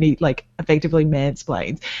in. And then he like effectively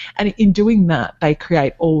mansplains. And in doing that, they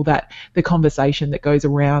create all that, the conversation that goes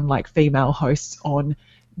around like female hosts on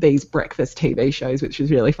these breakfast TV shows, which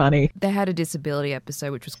is really funny. They had a disability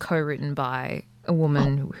episode, which was co-written by a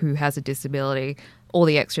woman who has a disability. All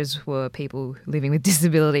the extras were people living with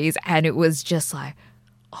disabilities, and it was just like,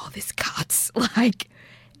 oh, this cuts. Like,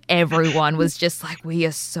 everyone was just like, we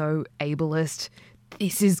are so ableist.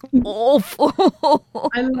 This is awful.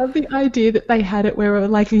 I love the idea that they had it where we're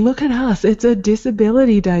like, look at us, it's a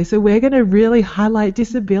disability day, so we're going to really highlight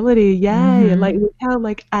disability. Yay. And like, look how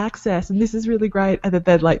like access, and this is really great. And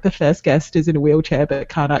then like the first guest is in a wheelchair but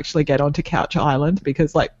can't actually get onto Couch Island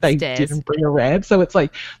because like they didn't bring a ramp. So it's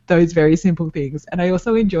like those very simple things. And I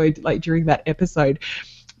also enjoyed like during that episode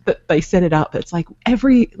that they set it up. It's like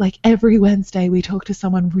every Wednesday we talk to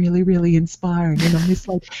someone really, really inspiring, and on this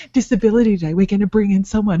like disability day we're going to bring in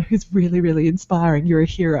someone who's really, really inspiring. You're a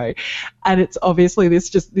hero. And it's obviously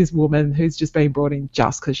this woman who's just been brought in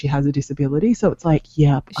just because she has a disability. So it's like,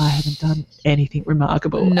 yep, I haven't done anything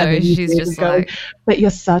remarkable. No, and then she's just like, but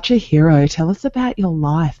you're such a hero. Tell us about your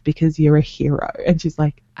life because you're a hero. And she's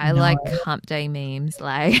like, I no. like hump day memes,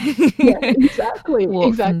 like Yeah, exactly.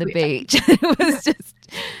 walk from the beach. It was just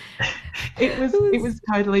it was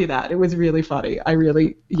totally that. It was really funny.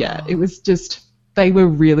 It was just, they were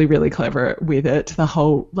really, really clever with it. The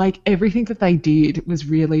whole, like, everything that they did was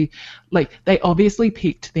really, like, they obviously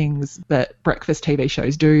picked things that breakfast TV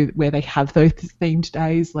shows do where they have those themed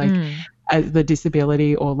days, like as the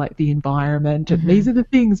disability or like the environment. And these are the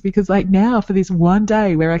things, because like now for this one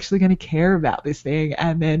day, we're actually going to care about this thing.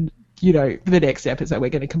 And then, you know, for the next episode, we're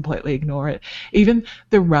going to completely ignore it. Even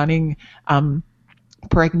the running,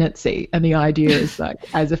 pregnancy, and the idea is like,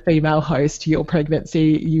 as a female host, your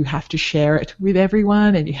pregnancy, you have to share it with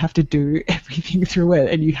everyone and you have to do everything through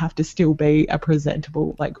it, and you have to still be a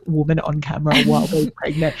presentable like woman on camera while being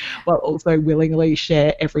pregnant, while also willingly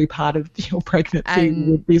share every part of your pregnancy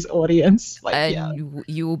with this audience. Like, and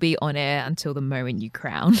you will be on air until the moment you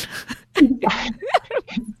crown.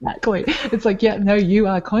 Exactly. It's like, yeah, no, you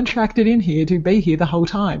are contracted in here to be here the whole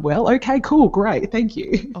time. Well, okay, cool, great, thank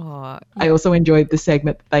you. I also enjoyed the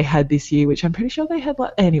segment that they had this year, which I'm pretty sure they had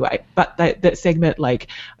anyway, but that segment, like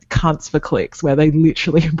cunts for clicks, where they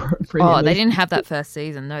literally they didn't have that first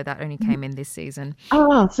season. No, that only came in this season.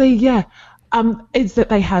 Oh, see, yeah. It's that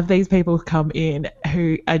they have these people come in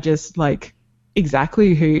who are just like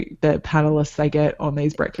exactly who the panelists they get on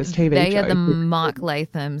these breakfast TV shows. They are the Mark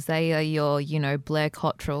Lathams. They are your, you know, Blair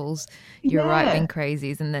Cottrells, your right-wing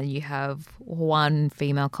crazies, and then you have one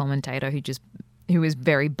female commentator who is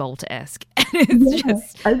very Bolt-esque. And it's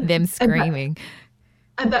just them screaming.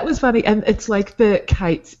 And that was funny. And it's like the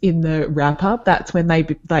Kate's in the wrap-up. That's when I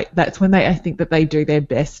think that they do their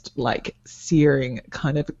best, like, searing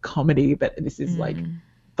kind of comedy. But this is like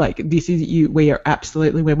this is you. We are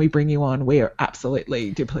absolutely, when we bring you on, we are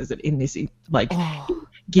absolutely duplicit in this, like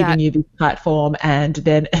giving you this platform. And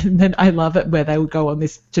then I love it where they would go on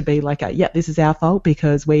this to be like, this is our fault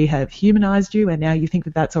because we have humanized you, and now you think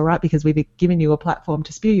that that's all right because we've given you a platform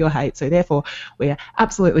to spew your hate. So therefore, we are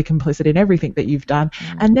absolutely complicit in everything that you've done.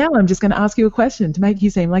 And now I'm just going to ask you a question to make you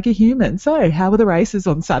seem like a human. So how were the races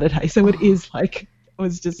on Saturday? So it is like, it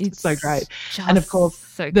was just so great. And of course,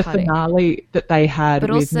 so the finale that they had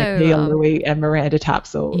with Nakia Louie and Miranda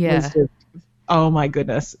Tapsell was just, oh my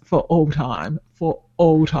goodness, for all time.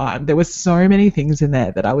 There were so many things in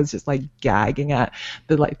there that I was just like gagging at.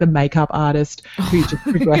 The makeup artist who just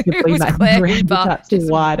progressively made Miranda Tapsell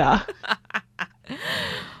wider.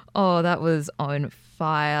 Oh, that was on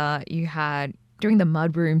fire. You had during the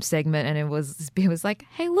mudroom segment, and it was like,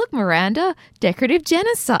 hey, look, Miranda, decorative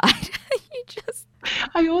genocide.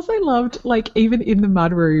 I also loved, like, even in the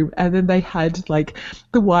mudroom, and then they had, like,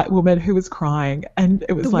 the white woman who was crying, and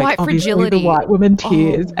it was, like, obviously fragility. the white woman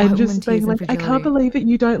tears, and just being like, I can't believe that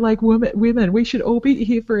you don't like women. We should all be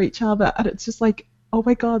here for each other. And it's just like, oh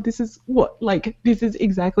my God, this is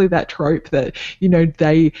exactly that trope that, you know,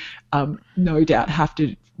 they no doubt have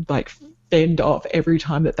to, like, fend off every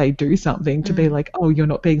time that they do something to be like, oh, you're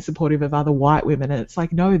not being supportive of other white women. And it's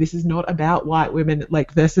like, no, this is not about white women,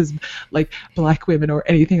 like, versus like black women or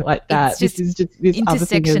anything like that. This is just this other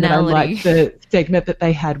thing. And I like the segment that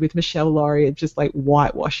they had with Michelle Laurie and just like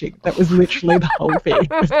whitewashing. That was literally the whole thing. It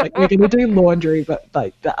was like, we're going to do laundry, but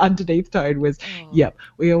like the underneath tone was, yep,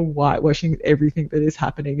 we are whitewashing everything that is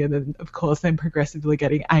happening. And then of course then progressively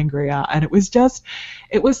getting angrier. And it was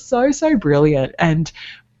so brilliant. And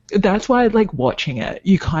that's why, like, watching it,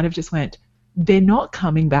 you kind of just went, they're not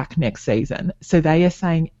coming back next season. So they are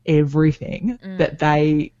saying everything that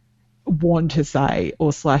they want to say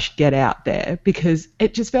or / get out there, because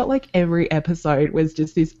it just felt like every episode was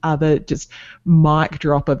just this other just mic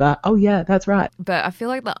drop of oh yeah, that's right. But I feel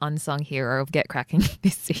like the unsung hero of Get Cracking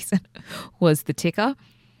this season was the ticker.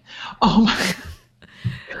 Oh my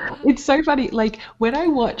It's so funny. Like, when I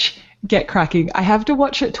watch Get Cracking, I have to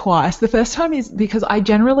watch it twice. The first time is because I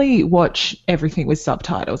generally watch everything with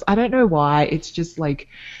subtitles. I don't know why. It's just like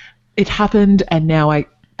it happened, and now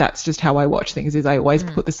that's just how I watch things, is I always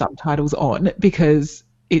put the subtitles on because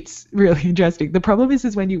it's really interesting. The problem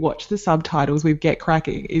is when you watch the subtitles with Get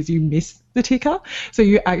Cracking is you miss the ticker. So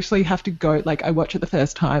you actually have to go, like, I watch it the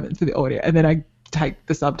first time and for the audio, and then I take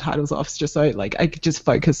the subtitles off just so, like, I could just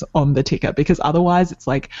focus on the ticker, because otherwise it's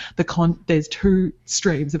like there's two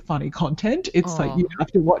streams of funny content. It's like you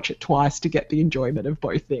have to watch it twice to get the enjoyment of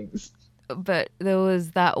both things. But there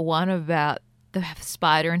was that one about the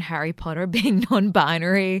spider and Harry Potter being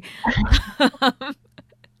non-binary.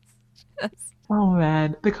 Oh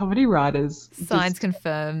man, the comedy writers. Science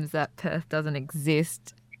confirms that Perth doesn't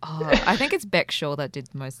exist. Oh, I think it's Beck Shaw that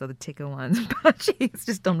did most of the ticker ones, but she's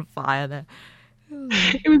just on fire there.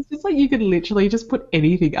 It was just like you could literally just put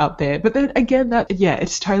anything up there. But then again,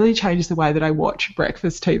 it's totally changed the way that I watch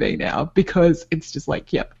breakfast TV now, because it's just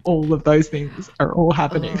like, yep, all of those things are all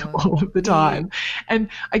happening all of the time. And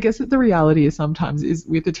I guess that the reality is sometimes is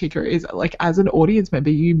with the ticker is like, as an audience member,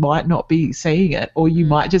 you might not be seeing it, or you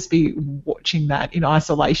might just be watching that in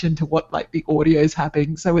isolation to what like the audio is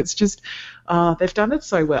happening. So it's just, they've done it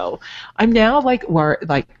so well. I'm now like worried,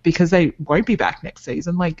 like, because they won't be back next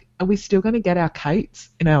season, like, are we still going to get our Kates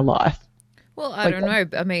in our life? Well, I don't know.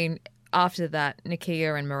 I mean, after that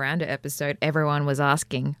Nakia and Miranda episode, everyone was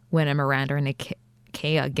asking when are Miranda and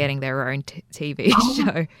Nakia getting their own TV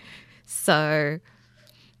show. So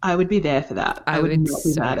I would be there for that. I would not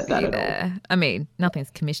be mad at that at all. I mean,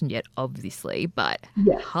 nothing's commissioned yet, obviously, but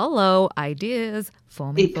yeah. Hello, ideas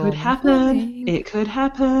forming. It could happen. It could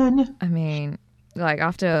happen. I mean, like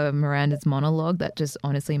after Miranda's monologue, that just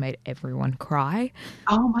honestly made everyone cry.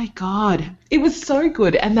 Oh my God. It was so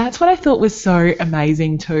good. And that's what I thought was so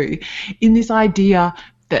amazing too, in this idea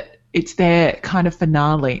that it's their kind of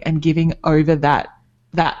finale and giving over that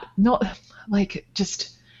not like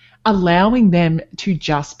just allowing them to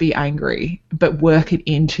just be angry, but work it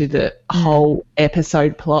into the whole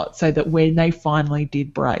episode plot so that when they finally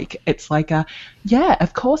did break, it's like yeah,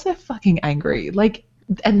 of course they're fucking angry. Like,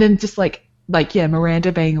 and then just like, yeah,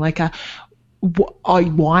 Miranda being like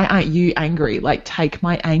why aren't you angry? Like, take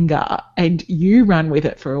my anger and you run with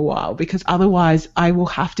it for a while, because otherwise I will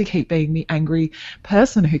have to keep being the angry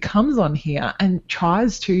person who comes on here and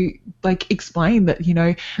tries to like explain that, you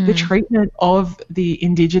know, the treatment of the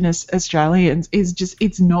Indigenous Australians is just,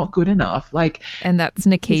 it's not good enough. Like, and that's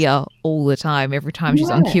Nakia all the time. Every time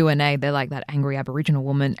she's on Q&A, they're like that angry Aboriginal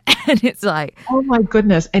woman, and it's like, oh my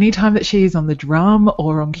goodness, anytime that she's on the drum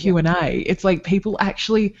or on Q&A, it's like people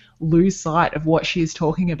actually lose sight of what she's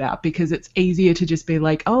talking about, because it's easier to just be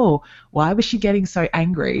like, oh, why was she getting so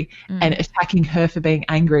angry, and attacking her for being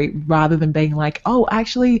angry, rather than being like, oh,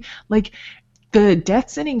 actually, like the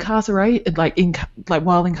deaths in incarceration,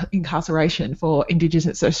 while in incarceration for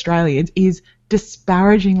Indigenous Australians is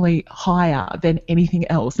disparagingly higher than anything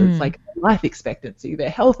else. It's like life expectancy, their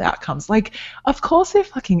health outcomes. Like, of course they're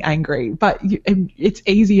fucking angry, but it's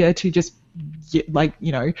easier to just like,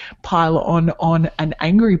 you know, pile on an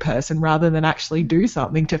angry person rather than actually do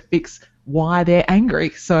something to fix why they're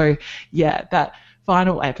angry. So yeah, that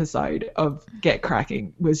final episode of Get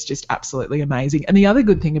Cracking was just absolutely amazing. And the other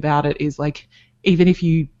good thing about it is, like, even if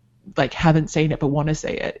you like haven't seen it but want to see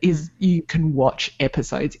it, is you can watch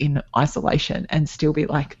episodes in isolation and still be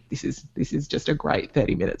like, this is just a great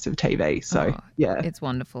 30 minutes of TV. So yeah, it's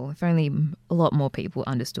wonderful. If only a lot more people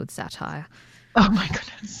understood satire. Oh my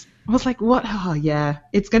goodness. I was like, what? Oh yeah,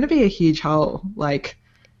 it's going to be a huge hole. Like,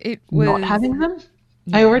 it was not having them.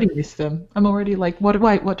 Yeah. I already miss them. I'm already like, what do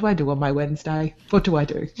I do on my Wednesday? What do I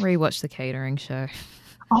do? Rewatch the catering show.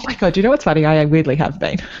 Oh my God, do you know what's funny? I weirdly have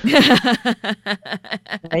been.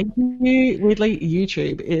 Thank you. Weirdly,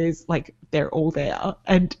 YouTube is like, they're all there,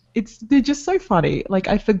 and they're just so funny. Like,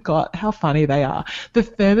 I forgot how funny they are. The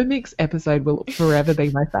Thermomix episode will forever be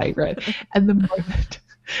my favorite, and the moment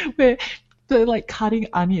where they're like cutting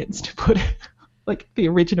onions to put like the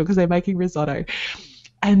original, because they're making risotto,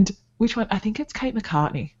 and which one? I think it's Kate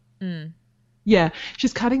McCartney. Yeah,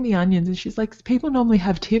 she's cutting the onions, and she's like, people normally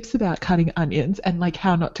have tips about cutting onions and like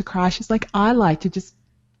how not to cry. She's like, I like to just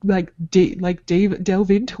like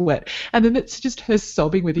delve into it, and then it's just her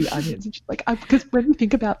sobbing with the onions, and she's like, because when you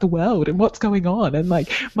think about the world and what's going on, and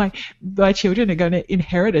like my children are going to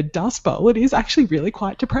inherit a dust bowl, it is actually really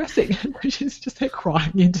quite depressing. And she's just there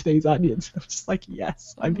crying into these onions. I'm just like,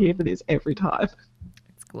 yes, I'm here for this every time.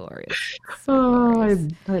 Glorious.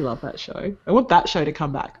 Glorious. I love that show. I want that show to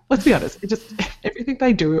come back. Let's be honest. It just, everything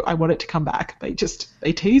they do, I want it to come back. They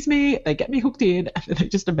tease me, they get me hooked in, and then they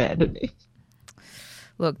just abandon me.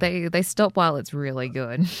 Look, they stop while it's really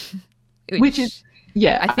good. Which is,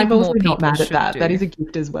 yeah, I think I'm also not mad at that. do. That is a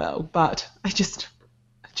gift as well. But I just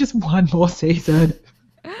one more season.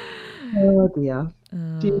 Oh dear.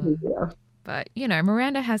 Dear. But, you know,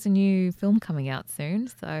 Miranda has a new film coming out soon,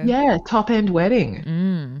 so... Yeah, Top End Wedding.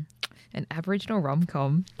 An Aboriginal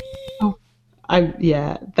rom-com. Oh,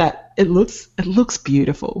 it looks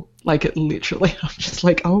beautiful. Like, it literally, I'm just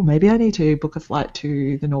like, oh, maybe I need to book a flight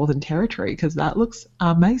to the Northern Territory, because that looks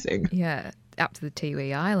amazing. Yeah, up to the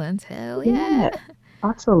Tiwi Islands. Hell yeah.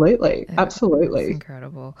 Absolutely. It's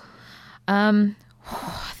incredible. I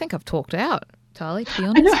think I've talked out, Tali, to be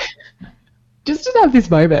honest. I know. Just to have this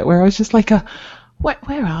moment where I was just like,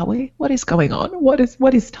 where are we? What is going on? What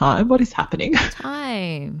is time? What is happening?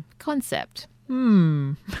 Time. Concept.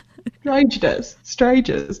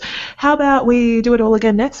 Strangers. How about we do it all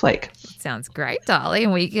again next week? Sounds great, Tali,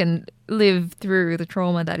 and we can live through the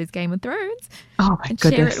trauma that is Game of Thrones. Oh my and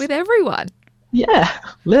goodness. share it with everyone. Yeah,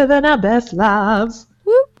 living our best lives.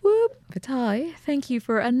 Whoop, whoop. Vitaly, thank you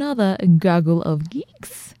for another Gaggle of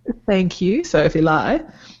Geeks. Thank you, Sophie Lai.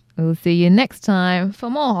 We'll see you next time for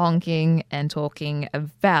more honking and talking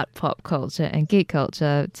about pop culture and geek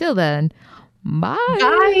culture. Till then, bye.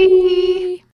 Bye.